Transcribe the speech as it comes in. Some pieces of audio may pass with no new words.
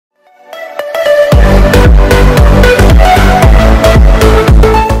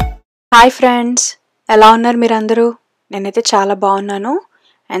Hi friends, ఎలా ఉన్నారు మీరందరూ? నేనైతే చాలా బాగున్నాను.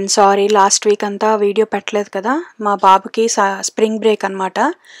 అండ్ సారీ, లాస్ట్ వీక్ అంతా వీడియో పెట్టలేదు కదా. మా బాబుకి స్ప్రింగ్ బ్రేక్ అనమాట.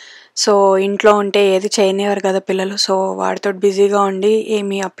 సో ఇంట్లో ఉంటే ఏది చేయనివ్వరు కదా పిల్లలు. సో వాడితో బిజీగా ఉండి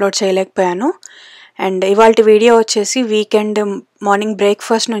ఏమీ అప్లోడ్ చేయలేకపోయాను. అండ్ ఇవాళ వీడియో వచ్చేసి వీకెండ్ మార్నింగ్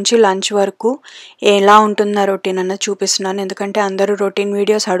బ్రేక్ఫాస్ట్ నుంచి లంచ్ వరకు ఎలా ఉంటుందో రొటీన్ అన్నది చూపిస్తున్నాను. ఎందుకంటే అందరూ రొటీన్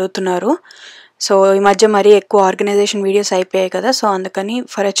వీడియోస్ అడుగుతున్నారు. సో ఈ మధ్య మరీ ఎక్కువ ఆర్గనైజేషన్ వీడియోస్ అయిపోయాయి కదా. సో అందుకని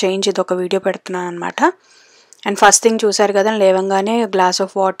ఫర్ అ చేంజ్ ఇది ఒక వీడియో పెడుతున్నాను అనమాట. అండ్ ఫస్ట్ థింగ్ చూసారు కదా, లేవంగానే గ్లాస్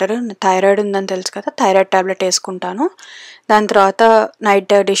ఆఫ్ వాటర్, థైరాయిడ్ ఉందని తెలుసు కదా, థైరాయిడ్ ట్యాబ్లెట్ వేసుకుంటాను. దాని తర్వాత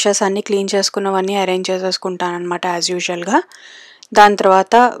నైట్ డిషెస్ అన్నీ క్లీన్ చేసుకున్నవన్నీ అరేంజ్ చేసేసుకుంటాను అనమాట యాజ్ యూజువల్గా. దాని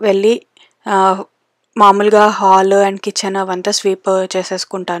తర్వాత వెళ్ళి మామూలుగా హాల్ అండ్ కిచెన్ అవంతా స్వీప్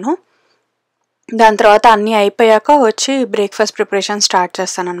చేసేసుకుంటాను. దాని తర్వాత అన్నీ అయిపోయాక వచ్చి బ్రేక్ఫాస్ట్ ప్రిపరేషన్ స్టార్ట్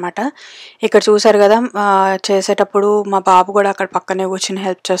చేస్తానన్నమాట. ఇక్కడ చూసారు కదా, చేసేటప్పుడు మా బాబు కూడా అక్కడ పక్కనే కూర్చొని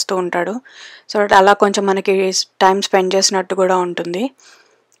హెల్ప్ చేస్తూ ఉంటాడు. సో అలా కొంచెం మనకి టైం స్పెండ్ చేసినట్టు కూడా ఉంటుంది.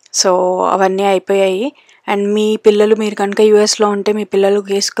 సో అవన్నీ అయిపోయాయి. అండ్ మీ పిల్లలు, మీరు కనుక యూఎస్లో ఉంటే మీ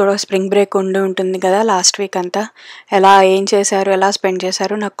పిల్లలకి కూడా స్ప్రింగ్ బ్రేక్ ఉంటుంది కదా. లాస్ట్ వీక్ అంతా ఏం చేశారు, ఎలా స్పెండ్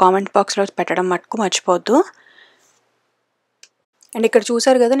చేశారు నాకు కామెంట్ బాక్స్లో పెట్టడం మటుకు మర్చిపోవద్దు. అండ్ ఇక్కడ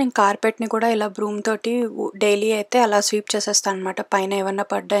చూసారు కదా, నేను కార్పెట్ని కూడా ఇలా బ్రూమ్ తోటి డైలీ అయితే అలా స్వీప్ చేసేస్తాను అనమాట, పైన ఏమన్నా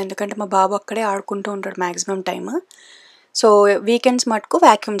పడ్డా. ఎందుకంటే మా బాబు అక్కడే ఆడుకుంటూ ఉంటాడు మ్యాక్సిమం టైమ్. సో వీకెండ్స్ మటుకు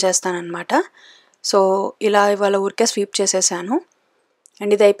వ్యాక్యూమ్ చేస్తానమాట. సో ఇలా ఇవాళ ఊరికే స్వీప్ చేసేసాను.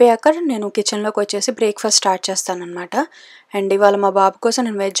 అండ్ ఇది అయిపోయాక నేను కిచెన్లోకి వచ్చేసి బ్రేక్ఫాస్ట్ స్టార్ట్ చేస్తానమాట. అండ్ ఇవాళ మా బాబు కోసం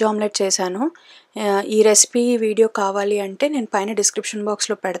నేను వెజ్ ఆమ్లెట్ చేశాను. ఈ రెసిపీ వీడియో కావాలి అంటే నేను పైన డిస్క్రిప్షన్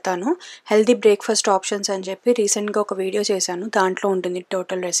బాక్స్లో పెడతాను. హెల్తీ బ్రేక్ఫాస్ట్ ఆప్షన్స్ అని చెప్పి రీసెంట్గా ఒక వీడియో చేశాను, దాంట్లో ఉంటుంది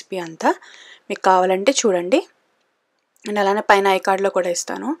టోటల్ రెసిపీ అంతా. మీకు కావాలంటే చూడండి. అండ్ అలానే పైన ఐ కార్డ్లో కూడా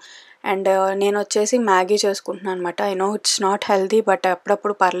ఇస్తాను. అండ్ నేను వచ్చేసి మ్యాగీ చేసుకుంటున్నాను అనమాట. I know it's not healthy, but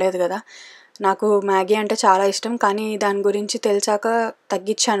అప్పుడప్పుడు పర్లేదు కదా. నాకు మ్యాగీ అంటే చాలా ఇష్టం, కానీ దాని గురించి తెలిసాక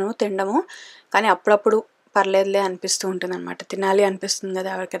తగ్గించాను తినడము. కానీ అప్పుడప్పుడు పర్లేదులే అనిపిస్తూ ఉంటుంది అనమాట, తినాలి అనిపిస్తుంది కదా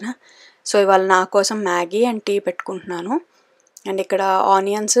ఎవరికైనా. సో ఇవాళ నా కోసం మ్యాగీ అండ్ టీ పెట్టుకుంటున్నాను. అండ్ ఇక్కడ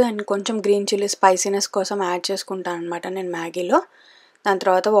ఆనియన్స్ అండ్ కొంచెం గ్రీన్ చిల్లీ స్పైసీనెస్ కోసం యాడ్ చేసుకుంటాను అనమాట నేను మ్యాగీలో. దాని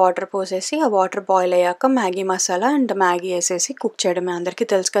తర్వాత వాటర్ పోసేసి ఆ వాటర్ బాయిల్ అయ్యాక మ్యాగీ మసాలా అండ్ మ్యాగీ వేసేసి కుక్ చేయడమే. అందరికీ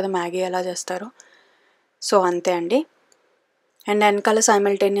తెలుసు కదా మ్యాగీ ఎలా చేస్తారో. సో అంతే అండి. అండ్ వెనకాల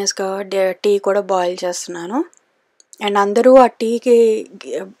సైమల్టేనియస్గా టీ కూడా బాయిల్ చేస్తున్నాను. అండ్ అందరూ ఆ టీకి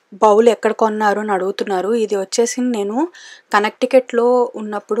బౌల్ ఎక్కడ కొన్నారు అని అడుగుతున్నారు. ఇది వచ్చేసి నేను కనెక్టికట్లో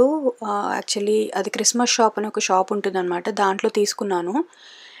ఉన్నప్పుడు యాక్చువల్లీ అది క్రిస్మస్ షాప్ అని ఒక షాప్ ఉంటుందన్నమాట, దాంట్లో తీసుకున్నాను.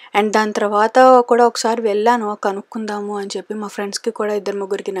 అండ్ దాని తర్వాత కూడా ఒకసారి వెళ్ళాను కనుక్కుందాము అని చెప్పి. మా ఫ్రెండ్స్కి కూడా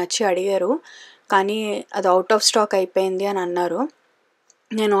 2-3కి నచ్చి అడిగారు, కానీ అది అవుట్ ఆఫ్ స్టాక్ అయిపోయింది అని అన్నారు.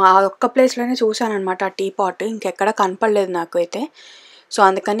 నేను ఆ ఒక్క ప్లేస్లోనే చూశాను అనమాట ఆ టీ పాట్, ఇంకెక్కడ కనపడలేదు నాకు అయితే. సో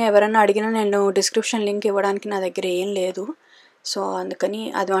అందుకని ఎవరైనా అడిగినా నేను డిస్క్రిప్షన్ లింక్ ఇవ్వడానికి నా దగ్గర ఏం లేదు. సో అందుకని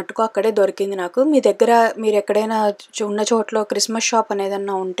అది మటుకు అక్కడే దొరికింది నాకు. మీ దగ్గర మీరు ఎక్కడైనా ఉన్న చోట్ల క్రిస్మస్ షాప్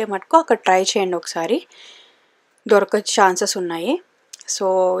అనేదన్నా ఉంటే మటుకు అక్కడ ట్రై చేయండి ఒకసారి, దొరకే ఛాన్సెస్ ఉన్నాయి. సో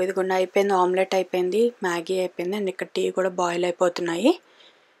ఇదిగోండి అయిపోయింది, ఆమ్లెట్ అయిపోయింది, మ్యాగీ అయిపోయింది, అండ్ ఇక్కడ టీ కూడా బాయిల్ అయిపోతున్నాయి.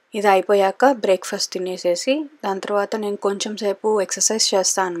 ఇది అయిపోయాక బ్రేక్ఫాస్ట్ తినేసేసి దాని తర్వాత నేను కొంచెం సేపు ఎక్సర్సైజ్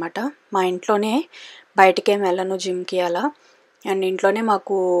చేస్తాను అనమాట. మా ఇంట్లోనే, బయటికేం వెళ్ళను జిమ్కి అలా. అండ్ ఇంట్లోనే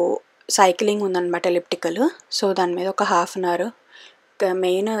మాకు సైక్లింగ్ ఉందన్నమాట, ఎలిప్టికల్. సో దాని మీద ఒక ½ అన్ అవర్.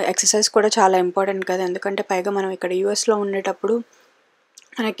 మెయిన్ ఎక్సర్సైజ్ కూడా చాలా ఇంపార్టెంట్ కదా, ఎందుకంటే పైగా మనం ఇక్కడ యూఎస్లో ఉండేటప్పుడు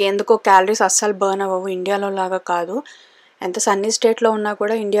మనకి ఎందుకో క్యాలరీస్ అస్సలు బర్న్ అవ్వవు, ఇండియాలో లాగా కాదు. ఎంత సన్నీ స్టేట్లో ఉన్నా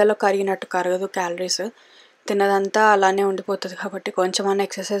కూడా ఇండియాలో కరిగినట్టు కరగదు క్యాలరీస్. తిన్నదంతా అలానే ఉండిపోతుంది కాబట్టి కొంచెమన్నా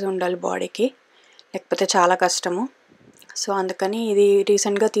ఎక్సర్సైజ్ ఉండాలి బాడీకి, లేకపోతే చాలా కష్టము. సో అందుకని ఇది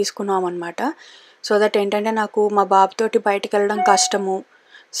రీసెంట్గా తీసుకున్నాం అనమాట. సో దట్ ఏంటంటే నాకు మా బాబుతోటి బయటికి వెళ్ళడం కష్టము.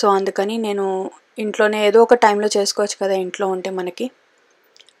 సో అందుకని నేను ఇంట్లోనే ఏదో ఒక టైంలో చేసుకోవచ్చు కదా ఇంట్లో ఉంటే మనకి.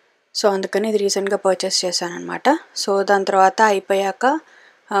 సో అందుకని ఇది రీసెంట్గా పర్చేస్ చేశాను అనమాట. సో దాని తర్వాత అయిపోయాక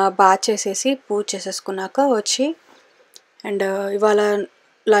బాత్ చేసేసి పూజ చేసేసుకున్నాక వచ్చి, అండ్ ఇవాళ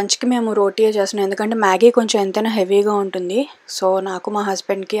లంచ్కి మేము రోటీయే చేస్తున్నాం, ఎందుకంటే మ్యాగీ కొంచెం ఎంతైనా హెవీగా ఉంటుంది. సో నాకు మా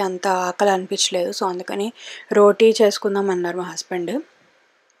హస్బెండ్కి అంత ఆకలి అనిపించలేదు. సో అందుకని రోటీ చేసుకుందాం అన్నారు మా హస్బెండ్.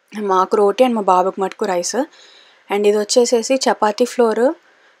 మాకు రోటీ అండ్ మా బాబుకి మటుకు రైస్. అండ్ ఇది వచ్చేసేసి చపాతీ ఫ్లోర్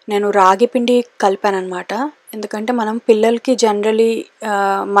నేను రాగి పిండి కలిపాను అనమాట. ఎందుకంటే మనం పిల్లలకి జనరలీ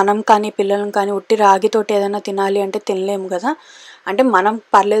మనం కానీ పిల్లలను కానీ ఉట్టి రాగితోటి ఏదైనా తినాలి అంటే తినలేము కదా. అంటే మనం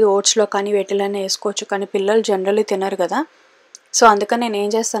పర్లేదు ఓట్స్లో కానీ వేటిలోనే వేసుకోవచ్చు, కానీ పిల్లలు జనరలీ తినరు కదా. సో అందుకని నేను ఏం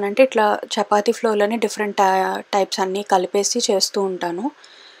చేస్తానంటే ఇట్లా చపాతీ ఫ్లోర్లోనే డిఫరెంట్ టైప్స్ అన్నీ కలిపేసి చేస్తూ ఉంటాను.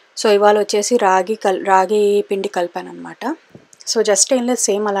 సో ఇవాళ వచ్చేసి రాగి పిండి కలిపాను అనమాట. సో జస్ట్ ఏం లేదు,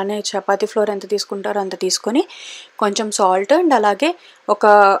 సేమ్ అలానే చపాతీ ఫ్లోర్ ఎంత తీసుకుంటారో అంత తీసుకొని కొంచెం సాల్ట్ అండ్ అలాగే ఒక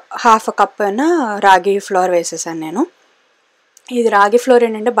హాఫ్ కప్ అయినా రాగి ఫ్లోర్ వేసేసాను నేను. ఇది రాగి ఫ్లోర్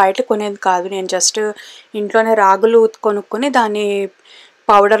ఏంటంటే బయట కొనేది కాదు, నేను జస్ట్ ఇంట్లోనే రాగులు కొనుక్కొని దాన్ని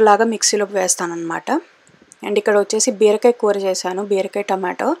పౌడర్ లాగా మిక్సీలో వేస్తాను అనమాట. అండ్ ఇక్కడ వచ్చేసి బీరకాయ కూర చేశాను, బీరకాయ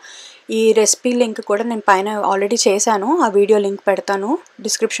టమాటో. ఈ రెసిపీ లింక్ కూడా నేను పైన ఆల్రెడీ చేశాను, ఆ వీడియో లింక్ పెడతాను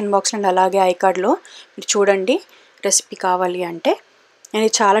డిస్క్రిప్షన్ బాక్స్లో అండ్ అలాగే ఐకార్డ్లో, మీరు చూడండి రెసిపీ కావాలి అంటే. అండ్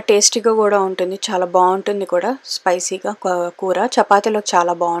ఇది చాలా టేస్టీగా కూడా ఉంటుంది, చాలా బాగుంటుంది కూడా, స్పైసీగా కూర చపాతీలోకి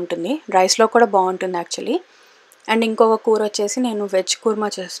చాలా బాగుంటుంది, రైస్లో కూడా బాగుంటుంది యాక్చువల్లీ. అండ్ ఇంకొక కూర వచ్చేసి నేను వెజ్ కుర్మా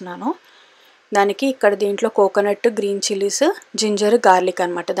చేస్తున్నాను. దానికి ఇక్కడ దీంట్లో coconut, green chillies, ginger, garlic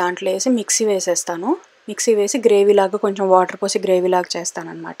అనమాట దాంట్లో వేసి మిక్సీ వేసేస్తాను. మిక్సీ వేసి గ్రేవీలాగా కొంచెం వాటర్ పోసి గ్రేవీలాగా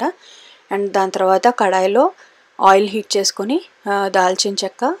చేస్తానన్నమాట. అండ్ దాని తర్వాత కడాయిలో ఆయిల్ హీట్ చేసుకొని దాల్చిన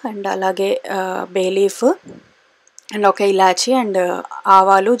చెక్క అండ్ అలాగే బే లీఫ్ అండ్ ఒక ఇలాచి అండ్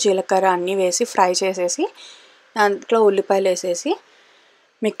ఆవాలు, జీలకర్ర అన్నీ వేసి ఫ్రై చేసేసి దాంట్లో ఉల్లిపాయలు వేసేసి,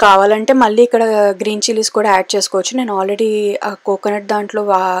 మీకు కావాలంటే మళ్ళీ ఇక్కడ గ్రీన్ చిల్లీస్ కూడా యాడ్ చేసుకోవచ్చు. నేను ఆల్రెడీ కోకోనట్ దాంట్లో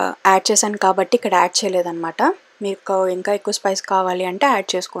యాడ్ చేశాను కాబట్టి ఇక్కడ యాడ్ చేయలేదన్నమాట. మీకు ఇంకా ఎక్కువ స్పైస్ కావాలి అంటే యాడ్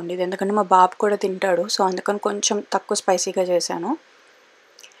చేసుకోండి, ఇది ఎందుకంటే మా బాబు కూడా తింటాడు, సో అందుకని కొంచెం తక్కువ స్పైసీగా చేశాను.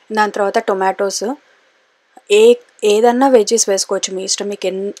 దాని తర్వాత టొమాటోస్, ఏదన్నా వెజ్జెస్ వేసుకోవచ్చు మీ ఇష్టం, మీకు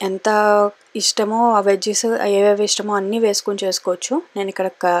ఎంత ఇష్టమో ఆ వెజ్జెస్ ఏవేవి ఇష్టమో అన్నీ వేసుకొని చేసుకోవచ్చు. నేను ఇక్కడ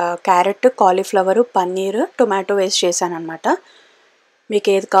క్యారెట్, కాలీఫ్లవర్, పన్నీర్, టొమాటో వేసి చేశాను అనమాట. మీకు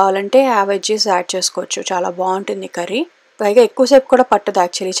ఏది కావాలంటే ఆ వెజ్జెస్ యాడ్ చేసుకోవచ్చు, చాలా బాగుంటుంది కర్రీ. పైగా ఎక్కువసేపు కూడా పట్టదు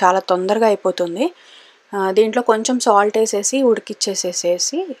యాక్చువల్లీ, చాలా తొందరగా అయిపోతుంది. దీంట్లో కొంచెం సాల్ట్ వేసేసి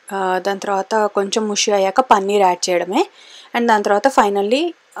ఉడికిచ్చేసేసేసి దాని తర్వాత కొంచెం ముషి అయ్యాక పన్నీర్ యాడ్ చేయడమే. అండ్ దాని తర్వాత ఫైనల్లీ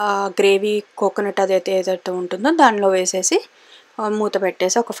గ్రేవీ కోకోనట్ అదైతే ఏదైతే ఉంటుందో దానిలో వేసేసి మూత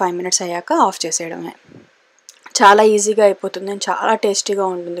పెట్టేసి ఒక 5 మినిట్స్ అయ్యాక ఆఫ్ చేసేయడమే. చాలా ఈజీగా అయిపోతుంది అండ్ చాలా టేస్టీగా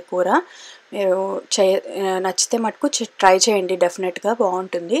ఉంటుంది కూర. మీరు నచ్చితే మటుకు ట్రై చేయండి, డెఫినెట్గా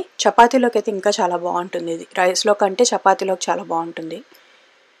బాగుంటుంది. చపాతీలోకి అయితే ఇంకా చాలా బాగుంటుంది, ఇది రైస్లో కంటే చపాతీలోకి చాలా బాగుంటుంది.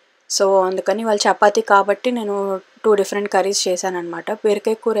 సో అందుకని వాళ్ళు చపాతీ కాబట్టి నేను 2 డిఫరెంట్ కర్రీస్ చేశాను అనమాట.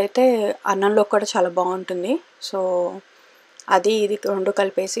 బీరకాయ కూర అయితే అన్నంలో కూడా చాలా బాగుంటుంది, సో అది ఇది 2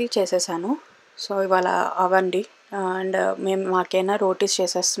 కలిపేసి చేసేసాను. సో ఇవాళ అవండి. అండ్ మాకైనా రోటీస్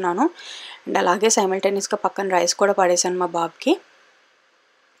చేసేస్తున్నాను అండ్ అలాగే సైమల్టేనియస్గా పక్కన రైస్ కూడా పడేసాను మా బాబుకి.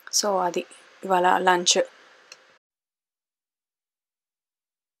 సో అది ఇవాళ లంచ్.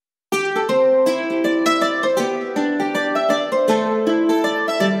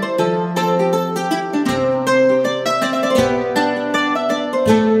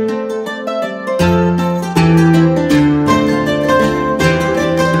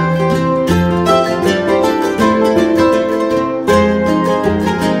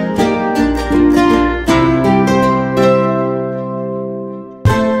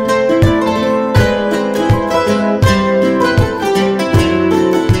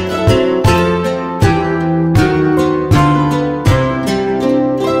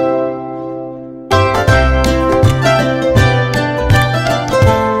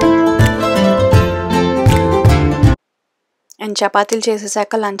 అండ్ చపాతీలు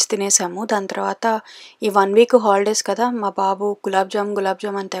చేసేసాక లంచ్ తినేసాము. దాని తర్వాత ఈ 1 వీక్ హాలిడేస్ కదా, మా బాబు గులాబ్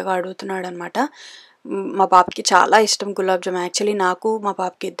జామ్ అని తెగ అడుగుతున్నాడు అనమాట. మా బాబుకి చాలా ఇష్టం గులాబ్ జామ్, యాక్చువల్లీ నాకు మా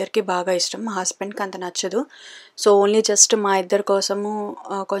బాబుకి ఇద్దరికి బాగా ఇష్టం, మా హస్బెండ్కి అంత నచ్చదు. సో ఓన్లీ జస్ట్ మా ఇద్దరి కోసము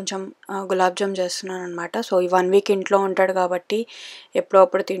కొంచెం గులాబ్ జామ్ చేస్తున్నాను అనమాట. సో ఈ 1 వీక్ ఇంట్లో ఉంటాడు కాబట్టి ఎప్పుడో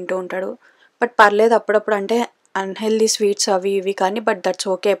అప్పుడు తింటూ ఉంటాడు. బట్ పర్లేదు, అప్పుడప్పుడు అంటే అన్హెల్దీ స్వీట్స్ అవి ఇవి కానీ, బట్ దట్స్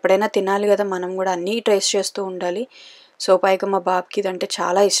ఓకే, ఎప్పుడైనా తినాలి కదా మనం కూడా, అన్నీ టేస్ట్ చేస్తూ ఉండాలి. సో పైగా మా బాబుకి ఇదంటే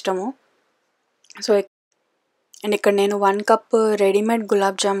చాలా ఇష్టము. సో అండ్ ఇక్కడ నేను 1 కప్ రెడీమేడ్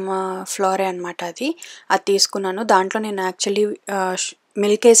గులాబ్ జామ్ ఫ్లోరే అనమాట, అది తీసుకున్నాను. దాంట్లో నేను యాక్చువల్లీ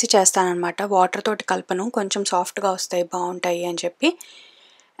మిల్క్ వేసి చేస్తానన్నమాట, వాటర్ తోటి కలపను, కొంచెం సాఫ్ట్గా వస్తాయి బాగుంటాయి అని చెప్పి.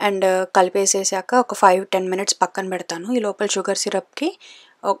 అండ్ కలిపేసేసాక ఒక 5-10 మినిట్స్ పక్కన పెడతాను. ఈ లోపల షుగర్ సిరప్కి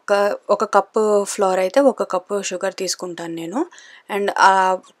ఒక కప్పు ఫ్లోర్ అయితే 1 కప్పు షుగర్ తీసుకుంటాను నేను. అండ్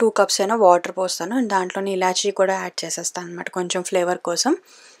 2 కప్స్ అయినా వాటర్ పోస్తాను అండ్ దాంట్లోనే ఇలాచీ కూడా యాడ్ చేసేస్తాను అనమాట కొంచెం ఫ్లేవర్ కోసం.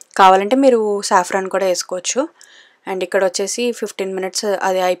 కావాలంటే మీరు సాఫ్రాన్ కూడా వేసుకోవచ్చు. అండ్ ఇక్కడ వచ్చేసి 15 మినిట్స్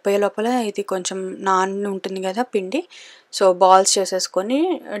అది అయిపోయే లోపల ఇది కొంచెం నాన్ ఉంటుంది కదా పిండి, సో బాల్స్ చేసేసుకొని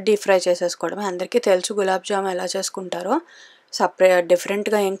డీప్ ఫ్రై చేసేసుకోవడమే. అందరికీ తెలుసు గులాబ్ జామ్ ఎలా చేసుకుంటారో,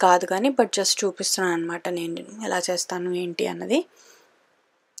 డిఫరెంట్గా ఏం కాదు కానీ, బట్ జస్ట్ చూపిస్తున్నాను అనమాట నేను ఎలా చేస్తాను ఏంటి అన్నది.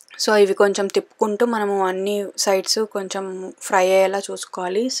 సో ఇవి కొంచెం తిప్పుకుంటూ మనము అన్ని సైడ్స్ కొంచెం ఫ్రై అయ్యేలా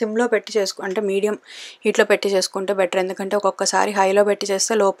చూసుకోవాలి. సిమ్లో పెట్టి అంటే మీడియం హీట్లో పెట్టి చేసుకుంటే బెటర్, ఎందుకంటే ఒక్కొక్కసారి హైలో పెట్టి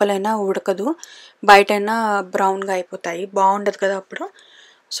చేస్తే లోపలైనా ఉడకదు, బయటైనా బ్రౌన్గా అయిపోతాయి, బాగుండదు కదా అప్పుడు.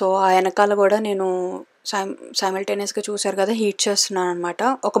 సో ఆ వెనకాల కూడా నేను సైమల్టేనియస్గా చూసారు కదా హీట్ చేస్తున్నాను అనమాట.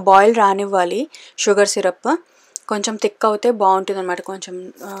 ఒక బాయిల్ రానివ్వాలి షుగర్ సిరప్. కొంచెం థిక్ అవుతే బాగుంటుంది అనమాట, కొంచెం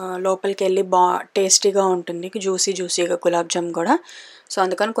లోపలికి వెళ్ళి టేస్టీగా ఉంటుంది, జ్యూసీగా గులాబ్ జామ్ కూడా. సో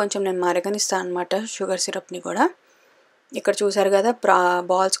అందుకని కొంచెం నేను మరగనిస్తాను అనమాట షుగర్ సిరప్ని కూడా. ఇక్కడ చూసారు కదా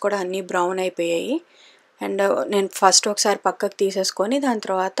బాల్స్ కూడా అన్నీ బ్రౌన్ అయిపోయాయి. అండ్ నేను ఫస్ట్ ఒకసారి పక్కకు తీసేసుకొని దాని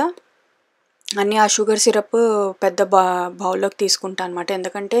తర్వాత అన్నీ ఆ షుగర్ సిరప్ పెద్ద బౌల్లోకి తీసుకుంటాను అనమాట.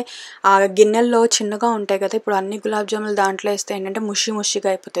 ఎందుకంటే ఆ గిన్నెల్లో చిన్నగా ఉంటాయి కదా, ఇప్పుడు అన్ని గులాబ్ జాములు దాంట్లో వేస్తే ఏంటంటే ముషిగా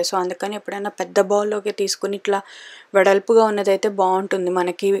అయిపోతాయి. సో అందుకని ఎప్పుడైనా పెద్ద బౌల్లోకి తీసుకుని ఇట్లా వెడల్పుగా ఉన్నదైతే బాగుంటుంది,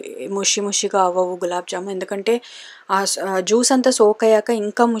 మనకి ముషిగా అవ్వవు గులాబ్ జాము. ఎందుకంటే ఆ జ్యూస్ అంతా సోక్ అయ్యాక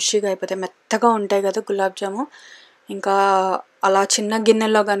ఇంకా ముషిగా అయిపోతాయి, మెత్తగా ఉంటాయి కదా గులాబ్ జాము. ఇంకా అలా చిన్న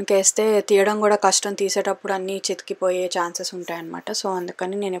గిన్నెల్లో కనుక వేస్తే తీయడం కూడా కష్టం, తీసేటప్పుడు అన్నీ చితికిపోయే ఛాన్సెస్ ఉంటాయన్నమాట. సో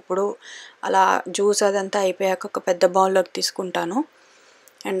అందుకని నేను ఎప్పుడు అలా జ్యూస్ అదంతా అయిపోయాక ఒక పెద్ద బౌల్లోకి తీసుకుంటాను.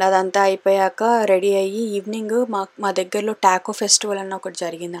 అండ్ అదంతా అయిపోయాక రెడీ అయ్యి ఈవినింగ్ మా దగ్గరలో టాకో ఫెస్టివల్ అన్న ఒకటి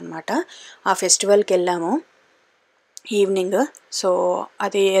జరిగిందనమాట. ఆ ఫెస్టివల్కి వెళ్ళాము ఈవినింగ్. సో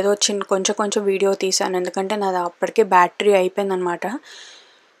అది ఏదో కొంచెం వీడియో తీసాను, ఎందుకంటే నాది అప్పటికే బ్యాటరీ అయిపోయిందనమాట.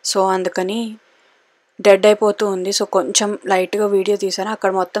 సో అందుకని డెడ్ అయిపోతూ ఉంది. సో కొంచెం లైట్గా వీడియో తీసాను,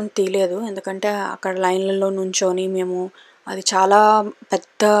 అక్కడ మొత్తం తీయలేదు. ఎందుకంటే అక్కడ లైన్లలో నుంచొని మేము, అది చాలా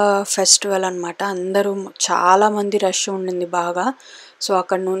పెద్ద ఫెస్టివల్ అనమాట, అందరూ చాలామంది రష్ ఉండింది బాగా. సో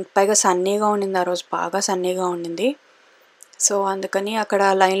అక్కడ పైగా సన్నీగా ఉండింది ఆ రోజు, బాగా సన్నీగా ఉండింది. సో అందుకని అక్కడ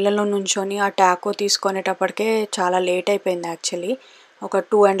లైన్లలో నుంచొని ఆ టాకో తీసుకునేటప్పటికే చాలా లేట్ అయిపోయింది. యాక్చువల్లీ ఒక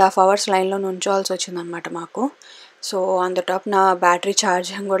 2.5 hours లైన్లో నుంచోవాల్సి వచ్చిందనమాట మాకు. సో ఆన్ ద టాప్ నా బ్యాటరీ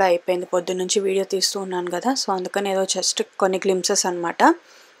ఛార్జింగ్ కూడా అయిపోయింది, పొద్దున్నుంచి వీడియో తీస్తూ ఉన్నాను కదా. సో అందుకని ఏదో జస్ట్ కొన్ని గ్లిమ్సెస్ అనమాట.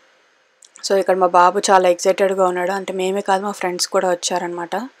 సో ఇక్కడ మా బాబు చాలా ఎక్సైటెడ్గా ఉన్నాడు, అంటే మేమే కాదు మా ఫ్రెండ్స్ కూడా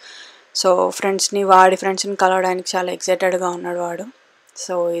వచ్చారనమాట. సో వాడి ఫ్రెండ్స్ని కలవడానికి చాలా ఎక్సైటెడ్గా ఉన్నాడు వాడు.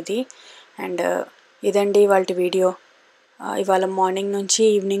 సో ఇది అండ్ ఇదండి ఇవాళ వీడియో. ఇవాళ మార్నింగ్ నుంచి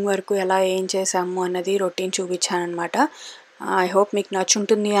ఈవినింగ్ వరకు ఏం చేసాము అన్నది రొటీన్ చూపించాను అనమాట. ఐ హోప్ మీకు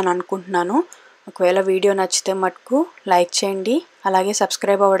నచ్చుంటుంది అని అనుకుంటున్నాను. ఒకవేళ వీడియో నచ్చితే మటుకు లైక్ చేయండి, అలాగే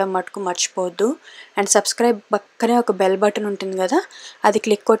సబ్స్క్రైబ్ అవ్వడం మటుకు మర్చిపోవద్దు. అండ్ సబ్స్క్రైబ్ పక్కనే ఒక బెల్ బటన్ ఉంటుంది కదా, అది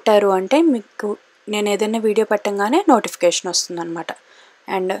క్లిక్ కొట్టారు అంటే మీకు నేను ఏదైనా వీడియో పెట్టగానే నోటిఫికేషన్ వస్తుందన్నమాట.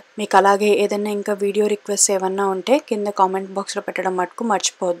 అండ్ మీకు అలాగే ఏదైనా ఇంకా వీడియో రిక్వెస్ట్ ఏమన్నా ఉంటే కింద కామెంట్ బాక్స్లో పెట్టడం మటుకు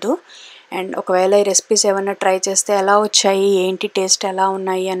మర్చిపోవద్దు. అండ్ ఒకవేళ ఈ రెసిపీస్ ఏమన్నా ట్రై చేస్తే ఎలా వచ్చాయి, ఏంటి టేస్ట్ ఎలా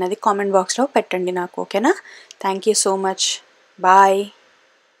ఉన్నాయి అన్నది కామెంట్ బాక్స్లో పెట్టండి నాకు, ఓకేనా? Thank you so much, bye.